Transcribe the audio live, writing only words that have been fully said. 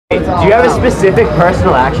Do you have a specific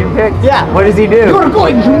personal action pick? Yeah. What does he do? You're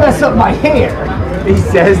going to mess up my hair. He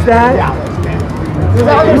says that? Yeah.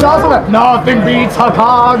 There's also that nothing beats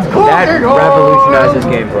Hakan's cooking. That revolutionizes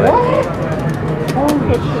gameplay.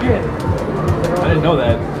 Holy shit. I didn't know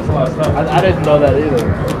that. That's a lot of stuff. I didn't know that either.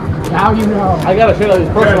 Now you know. I gotta show you his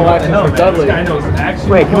personal actions for Dudley. This guy knows action.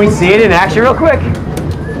 Wait, can we see it in action real quick?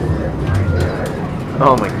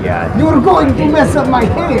 Oh my god. You're going to mess up my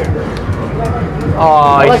hair.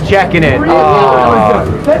 Oh, he's checking it. Oh.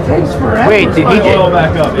 That takes forever. Wait, did he Oil just...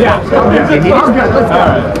 back up. Yeah. Did he I'm just... good. Let's go.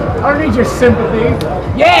 Alright. I don't need your sympathy.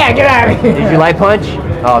 Yeah, get out of here. Did you light punch?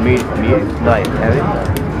 Oh, me, light. Heavy?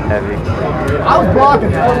 Heavy. I was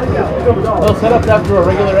blocking that. They'll set up after a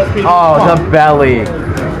regular SPD. Oh, the belly.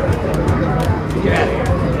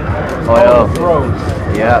 Oil.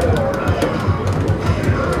 Yep.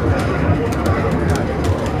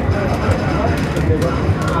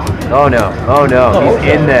 Oh no, oh no, he's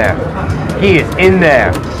in there. He is in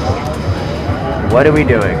there. What are we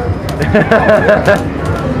doing?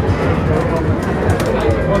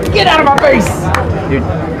 Get out of my face! Dude,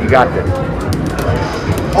 you got this.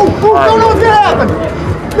 Oh, no, what's gonna happen?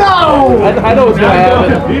 No! I know what's gonna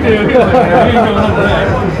happen. He did. He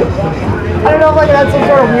I don't know if I can have some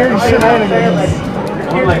sort of weird shenanigans.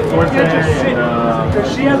 like Because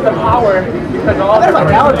she has the power because all There's my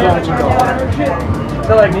gallery punch.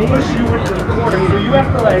 to like push you into the corner. So you have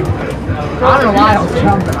to like. I don't know why I was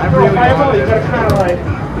jumping. I really Fireball, you gotta kind of like.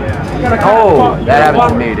 Oh, that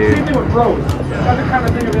happens to me, dude. Same thing with Rose. You have to kind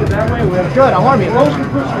of think of it that way. Where good. I want to be Rose can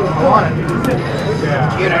push you. I want it.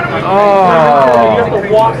 Oh. You have to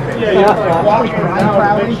walk. Yeah, you have to like walk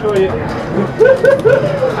around to make sure you.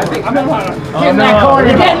 I think I'm gonna. Get in that corner.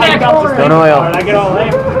 Get in that corner. Don't oil. I get all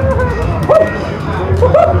lame.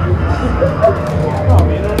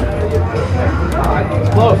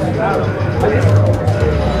 Close.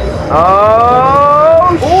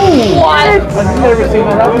 Oh, What? I've never seen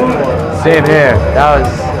that happen before. same here. That was...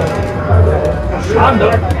 I'm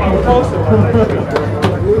done.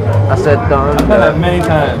 I said I've done that done. many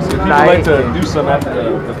times. People like to do some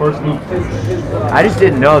after the first loop. I just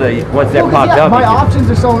didn't know that once that popped up. My you could- options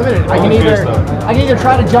are so limited. I can either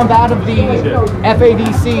try to jump out of the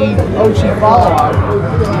FADC Ochi follow-up.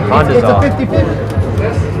 Honda's It's a off.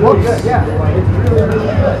 50-50. Whoops. Yeah.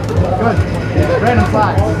 Good. Random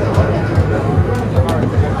flags.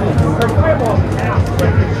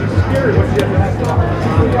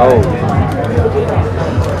 Oh.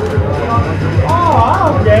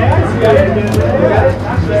 Oh, okay.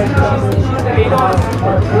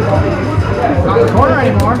 Not in the corner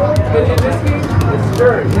anymore.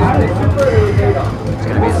 It's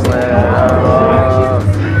gonna be slam.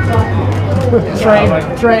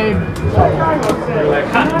 Trade.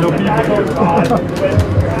 No people.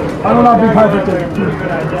 I will not be perfect.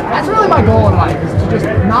 That's really my goal in life, is to just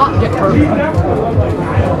not get perfect.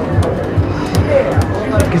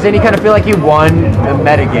 Because then you kind of feel like you won the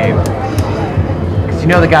meta game. Because you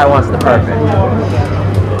know the guy wants the perfect.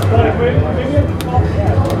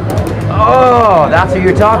 Oh, that's what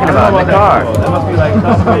you're talking about in the car. That must be like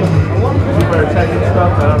custom super technical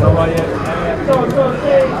stuff. I don't know about yet.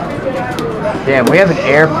 Damn, we have an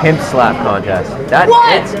air pimp slap contest. That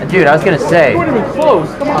it's, dude, I was gonna say. We're not even close.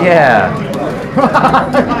 Come on. Yeah.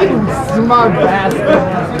 Smug bastard.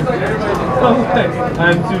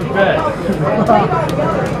 I'm too fat.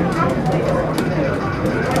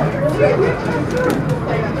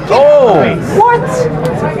 Oh, what?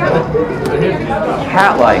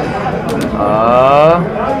 Cat-like.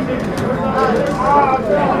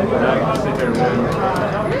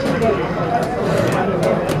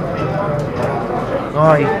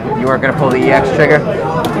 Oh, you weren't gonna pull the EX trigger?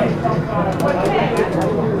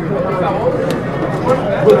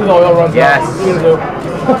 With the oil runs Yes. out. What are you gonna do?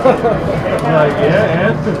 Like, yeah,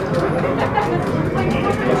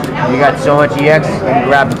 and You got so much EX, you can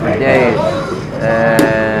grab it for days.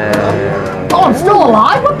 Oh, I'm still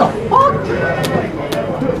alive? What the fuck?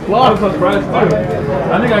 well, I was surprised too.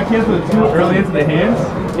 I think I canceled it too early into the hands.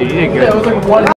 Dude, you did Yeah, good. it was like one.